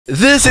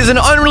This is an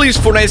unreleased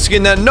Fortnite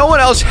skin that no one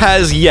else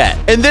has yet.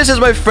 And this is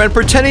my friend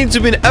pretending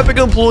to be an epic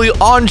employee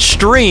on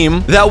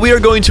stream that we are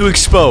going to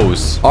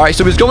expose. All right,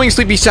 so it's going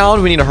Sleepy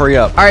Sound. We need to hurry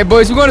up. All right,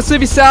 boys, we're going to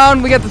Sleepy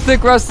Sound. We got the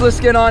thick Rustler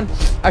skin on.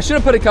 I should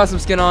have put a custom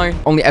skin on.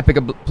 Only epic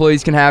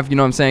employees can have, you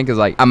know what I'm saying? Because,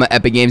 like, I'm an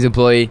Epic Games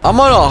employee. I'm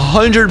on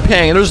 100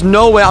 ping. There's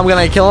no way I'm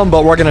going to kill him,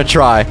 but we're going to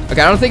try. Okay,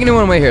 I don't think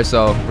anyone wait here,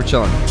 so we're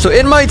chilling. So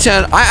in my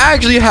tent, I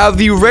actually have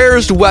the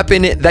rarest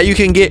weapon that you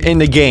can get in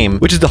the game,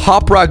 which is the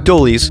Hop Rock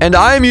Dualies. And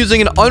I am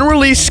using an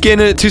unreleased skin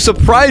to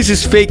surprise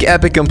this fake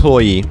epic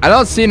employee. I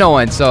don't see no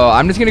one, so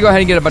I'm just gonna go ahead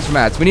and get a bunch of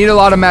mats. We need a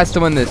lot of mats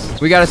to win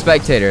this. We got a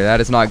spectator. That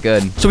is not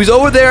good. So he's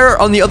over there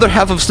on the other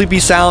half of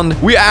Sleepy Sound.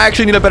 We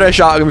actually need a better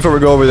shotgun before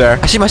we go over there.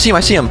 I see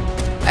him.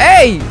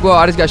 Hey! Whoa,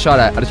 I just got shot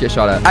at. You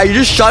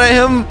just shot at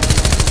him?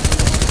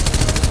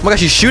 Oh my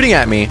gosh, he's shooting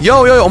at me.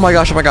 Yo, oh my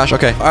gosh.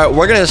 Okay. All right,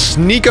 we're gonna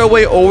sneak our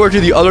way over to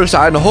the other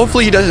side, and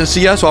hopefully he doesn't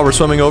see us while we're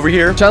swimming over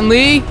here.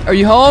 Chun-Li, are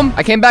you home?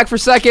 I came back for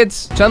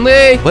seconds.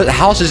 Chun-Li. What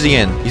house is he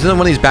in? He's in one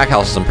of these back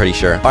houses, I'm pretty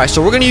sure. All right,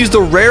 so we're gonna use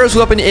the rarest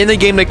weapon in the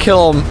game to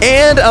kill him,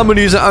 and I'm gonna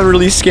use an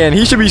unreleased skin.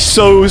 He should be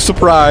so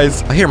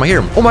surprised. I hear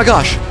him. Oh my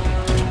gosh.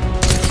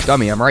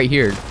 Dummy, I'm right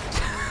here.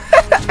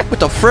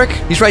 What the frick?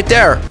 He's right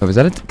there. Oh, was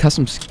that a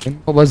custom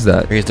skin? What was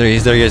that? There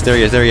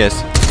he is.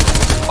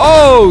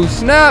 Oh,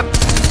 snap.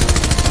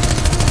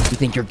 You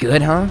think you're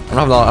good, huh? I don't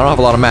have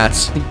a lot of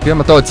mats. I'm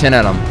gonna throw a 10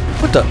 at him.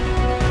 What the?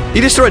 He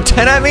just threw a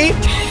 10 at me?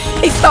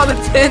 He saw the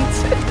 10.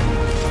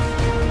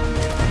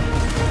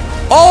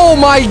 Oh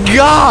my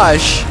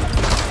gosh!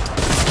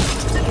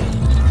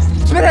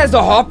 This man has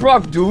the Hop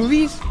Rock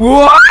Dualies?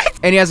 What?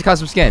 And he has a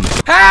custom skin.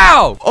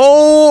 How?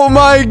 Oh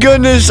my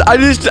goodness. I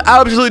just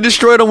absolutely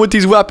destroyed him with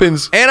these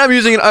weapons. And I'm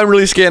using an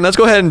unreleased skin. Let's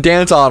go ahead and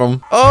dance on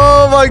him.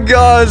 Oh my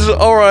gosh.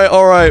 All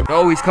right.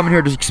 Oh, he's coming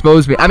here to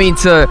expose me. I mean,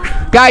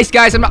 guys,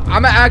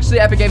 I'm actually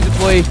Epic Games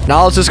employee.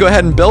 Now let's just go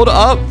ahead and build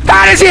up.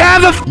 How does he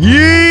have the...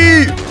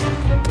 Yeet!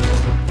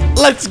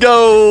 Let's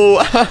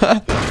go.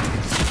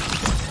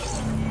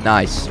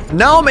 Nice.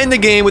 Now I'm in the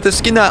game with a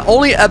skin that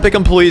only epic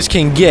employees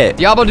can get.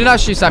 Diablo, do not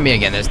shoot at me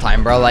again this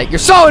time, bro. Like, you're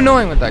so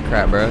annoying with that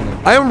crap, bro.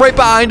 I am right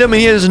behind him, and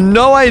he has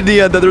no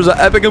idea that there's an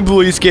epic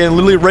employee skin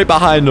literally right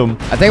behind him.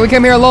 I think we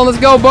came here alone. Let's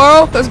go,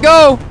 bro. Let's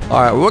go.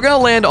 All right, we're going to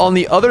land on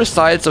the other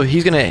side, so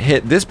he's going to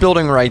hit this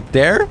building right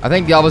there. I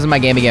think Diablo's in my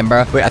game again,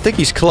 bro. Wait, I think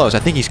he's close. I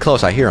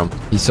hear him.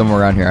 He's somewhere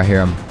around here. I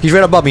hear him. He's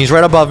right above me. We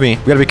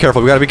got to be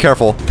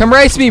careful. Come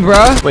race me,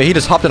 bro. Wait, he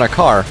just hopped in a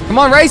car. Come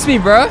on, race me,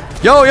 bro.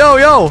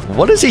 Yo.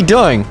 What is he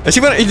doing? Does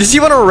he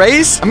want to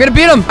race? I'm gonna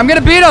beat him.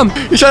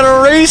 He's trying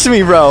to race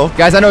me, bro.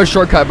 Guys, I know a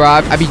shortcut, bro.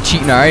 I be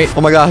cheating, all right?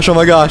 Oh my gosh.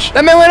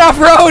 That man went off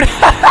road.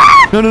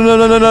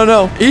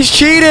 No. He's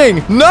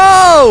cheating.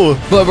 No.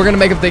 But we're gonna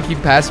make him think he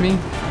passed me.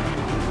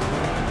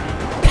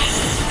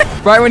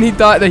 Right when he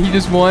thought that he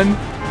just won.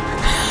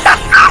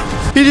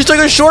 He just took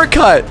a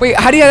shortcut. Wait,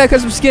 how do you have that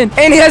custom skin?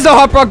 And he has the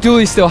Hop Rock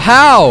Dually still.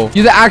 How?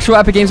 You're the actual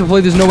Epic Games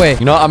employee. There's no way.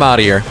 You know what? I'm out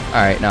of here. All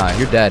right, nah,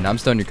 you're dead. I'm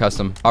still in your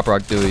custom Hop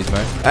Rock Dualies,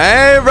 man.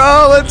 Hey,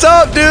 bro. What's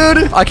up,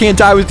 dude? I can't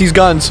die with these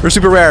guns. They're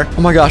super rare.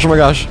 Oh my gosh. Oh my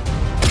gosh.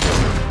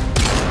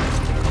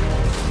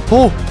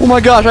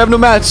 I have no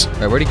mats. All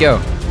right, where'd he go?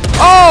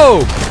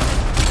 Oh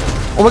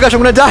my gosh. I'm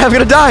gonna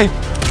die.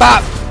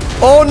 Bop.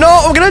 Oh no.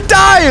 I'm gonna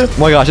die. Oh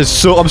my gosh.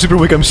 I'm super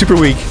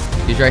weak.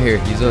 He's right here.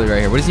 He's literally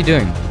right here. What is he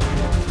doing?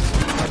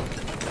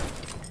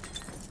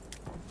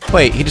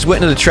 Wait, he just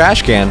went into the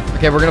trash can.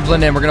 Okay, we're gonna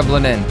blend in.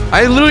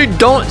 I literally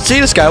don't see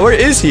this guy. Where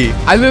is he?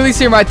 I literally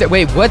see him right there.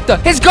 Wait, what the?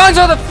 His gun's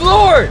on the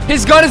floor!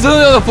 His gun is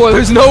literally on the floor.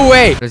 There's no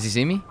way. Does he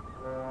see me?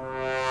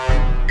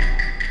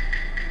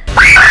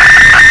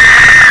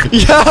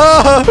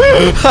 Yeah!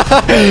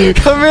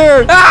 Come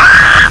here!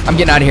 I'm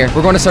getting out of here.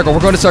 We're going to circle.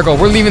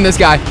 We're leaving this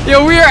guy.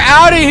 Yo, we are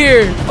out of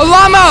here. A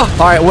llama!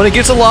 All right, when it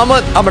gets a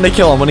llama, I'm gonna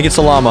kill him. When it gets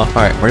a llama. All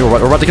right, we're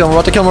about to kill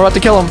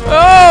him.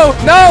 Oh,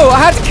 no! I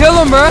have to kill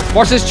him, bro.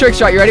 Watch this trick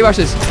shot. You ready? Watch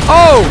this.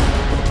 Oh!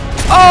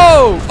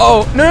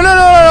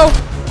 No.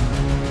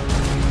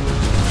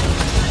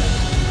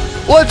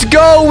 Let's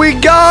go! We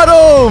got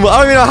him! I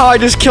don't even know how I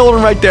just killed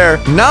him right there.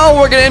 Now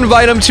we're gonna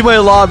invite him to my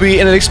lobby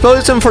and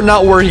expose him for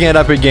not working at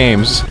Epic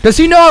Games. Does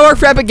he know I work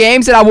for Epic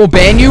Games and I will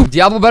ban you?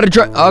 Diablo better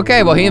join.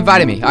 Okay, well, he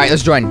invited me. All right,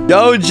 let's join.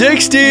 Yo,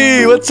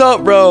 Jixty! What's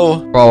up,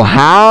 bro? Bro,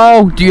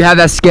 how do you have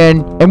that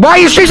skin? And why are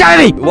you shooting at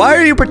me? Why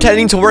are you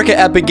pretending to work at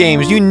Epic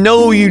Games? You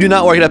know you do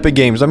not work at Epic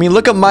Games. I mean,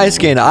 look at my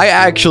skin. I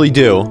actually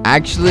do.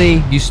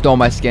 Actually, you stole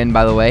my skin,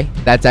 by the way.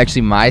 That's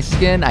actually my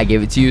skin. I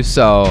gave it to you,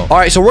 so... All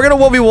right, so we're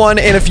gonna 1v1,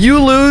 and if you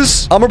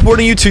lose, I'm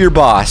reporting you to your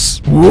boss.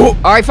 Whoa.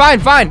 All right,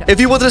 fine. If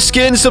you want the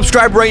skin,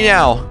 subscribe right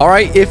now. All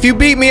right, if you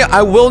beat me,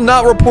 I will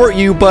not report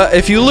you, but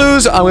if you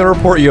lose, I'm gonna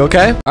report you,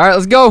 okay? All right,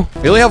 let's go.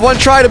 You only have one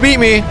try to beat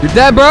me. You're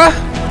dead, bro.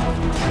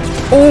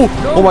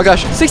 Oh my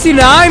gosh.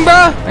 69, bro.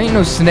 I ain't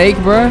no snake,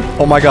 bro.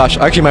 Oh my gosh,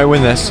 I actually might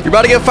win this. You're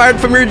about to get fired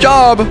from your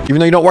job, even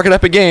though you don't work at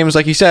Epic Games,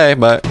 like you say,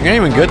 but you're not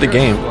even good at the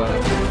game.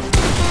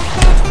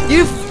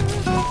 You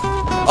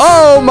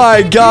Oh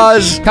my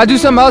gosh. Can I do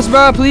something else,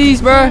 bro?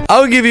 Please, bro.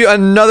 I'll give you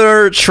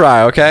another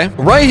try, okay?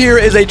 Right here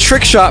is a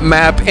trick shot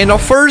map, and the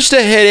first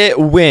to hit it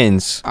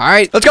wins. All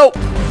right. Let's go.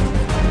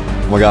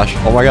 Oh my gosh.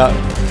 Oh my god.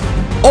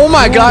 Oh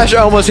my gosh, I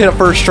almost hit it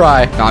first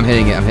try. No, I'm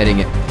hitting it. I'm hitting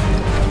it.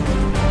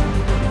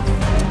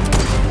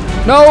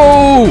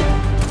 No.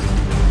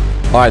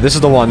 All right, this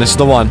is the one. This is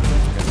the one.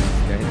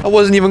 I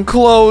wasn't even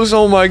close.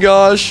 Oh my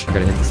gosh. I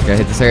gotta hit this. I gotta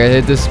hit this. I gotta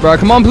hit this, bro.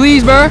 Come on,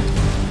 please, bro.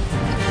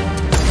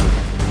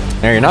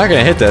 No, you're not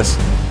gonna hit this.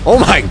 Oh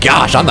my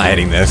gosh, I'm not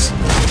hitting this.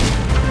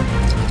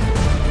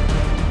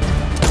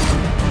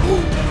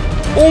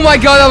 Oh my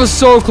god, that was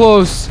so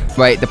close.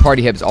 Right, the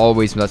party hips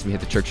always lets me hit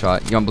the trick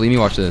shot. You don't believe me?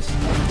 Watch this.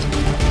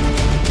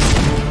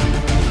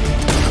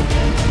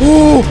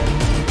 Ooh.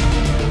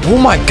 Oh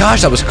my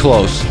gosh, that was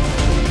close.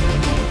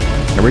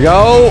 Here we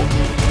go.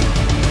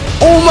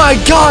 Oh my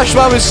gosh,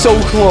 that was so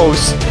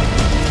close.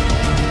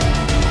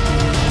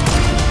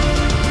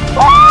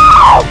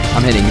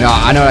 I'm hitting. No,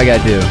 I know what I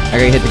gotta do. I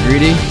gotta hit the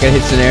greedy. Gotta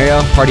hit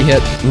scenario. Party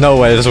hip. No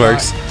way this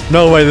works.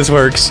 No way this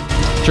works.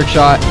 Trick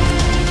shot.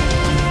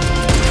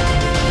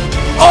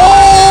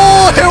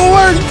 Oh, it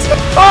worked.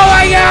 Oh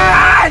my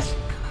gosh!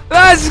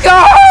 Let's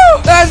go!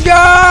 Let's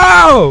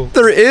go!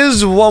 There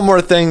is one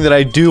more thing that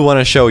I do want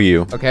to show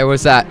you. Okay,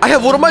 what's that? I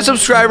have one of my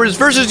subscribers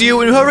versus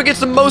you, and whoever gets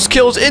the most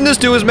kills in this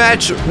duos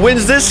match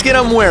wins this skin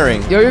I'm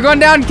wearing. Yo, you're going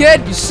down,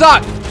 kid. You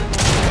suck.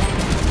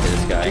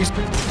 This guy.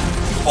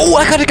 Oh,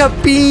 I kinda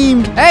got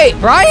beamed. Hey,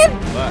 Brian?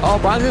 Oh,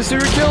 Brian's gonna steal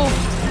your kill.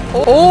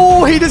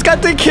 Oh, he just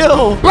got the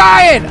kill.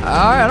 Brian!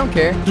 Alright, I don't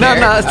care. No,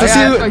 let's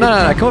see.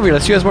 No. Come over here.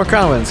 Let's see who has more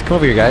crown wins. Come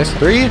over here, guys.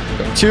 3,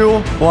 2,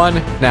 1,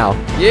 now.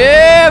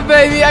 Yeah,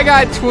 baby. I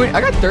got 20.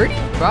 I got 30?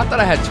 Bro, I thought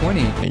I had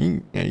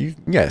 20. You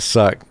guys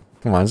suck.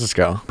 Come on, let's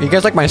go. You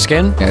guys like my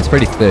skin? Yeah, it's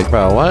pretty thick.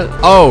 Bro, what?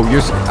 Oh,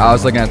 I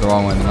was looking at the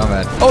wrong one. My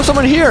bad. Oh,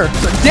 someone here.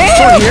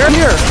 Damn! Someone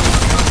here.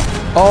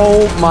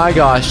 Oh my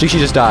gosh, she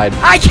just died.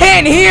 I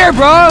can't hear,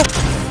 bro.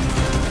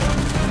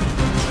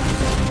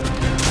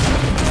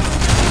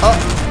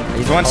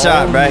 He's one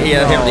shot, bro.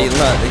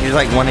 He's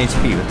like 1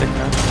 HP with the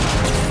crown.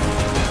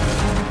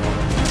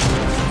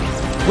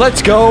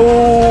 Let's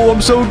go.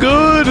 I'm so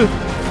good.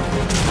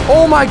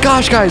 Oh my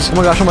gosh, guys. Oh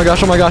my gosh, oh my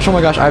gosh, oh my gosh, oh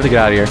my gosh. I have to get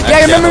out of here.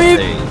 Yeah, remember me?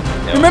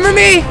 Remember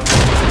me?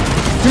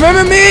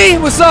 Remember me?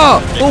 What's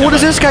up? Oh, what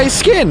is this guy's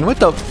skin? What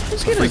the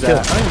skin is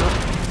that?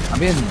 I'm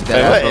being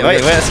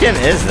Wait, what skin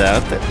is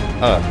that?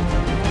 I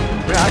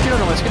don't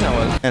know what skin that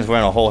was. Man's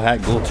wearing a whole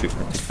hat ghoul too.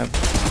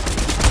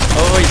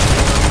 Oh,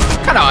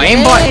 Kind of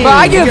aimbot, but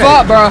I give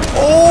up, bro.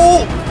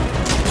 Oh!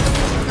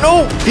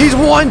 No! He's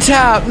one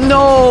tap!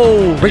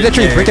 No! Break that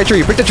tree, break that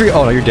tree, break that tree!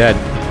 Oh no, you're dead.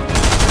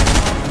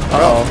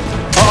 Uh-oh.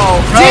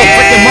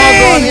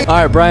 Dang!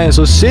 Alright, Brian,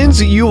 so since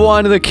you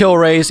won the kill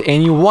race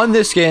and you won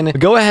this skin,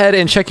 go ahead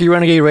and check your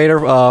Renegade Raider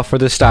for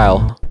this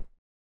style.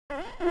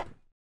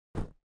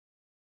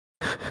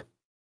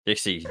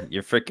 Dixie,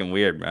 you're freaking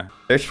weird, bro.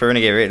 Search for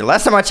Renegade Raider.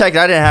 Last time I checked,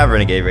 I didn't have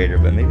Renegade Raider,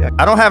 but maybe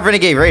I don't have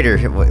Renegade Raider.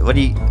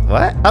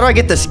 What? How do I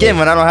get the skin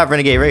when I don't have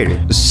Renegade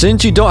Raider?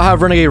 Since you don't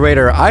have Renegade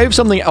Raider, I have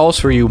something else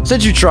for you.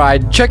 Since you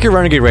tried, check your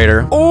Renegade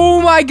Raider. Oh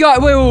my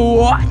god, wait,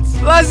 what?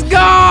 Let's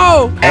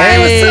go! Hey,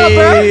 what's up,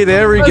 bro?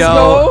 There we Let's go.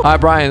 go. All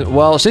right, Brian.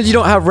 Well, since you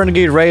don't have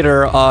Renegade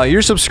Raider,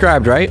 you're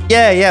subscribed, right?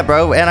 Yeah,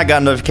 bro. And I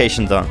got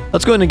notifications on.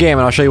 Let's go in the game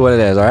and I'll show you what it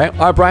is, all right?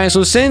 All right, Brian.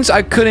 So since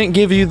I couldn't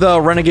give you the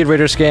Renegade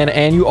Raider skin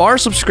and you are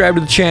subscribed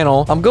to the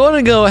channel, I'm going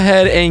to go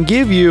ahead and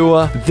give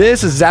you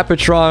this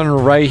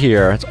Zapatron right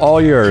here. It's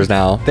all yours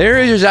now. There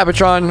is your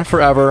Zapatron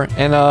forever.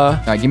 And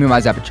Alright, give me my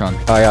Zapatron.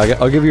 oh yeah,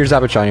 I'll give you your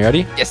Zapatron. You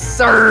ready? Yes,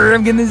 sir.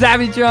 I'm getting the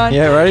Zapatron.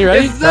 Yeah, ready?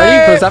 Yes, sir.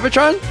 Ready for the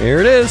Zapatron? Here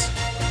it is.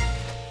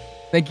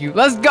 Thank you.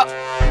 Let's go.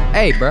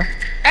 Hey, bro.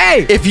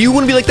 Hey! If you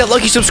want to be like that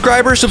lucky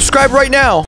subscriber, subscribe right now.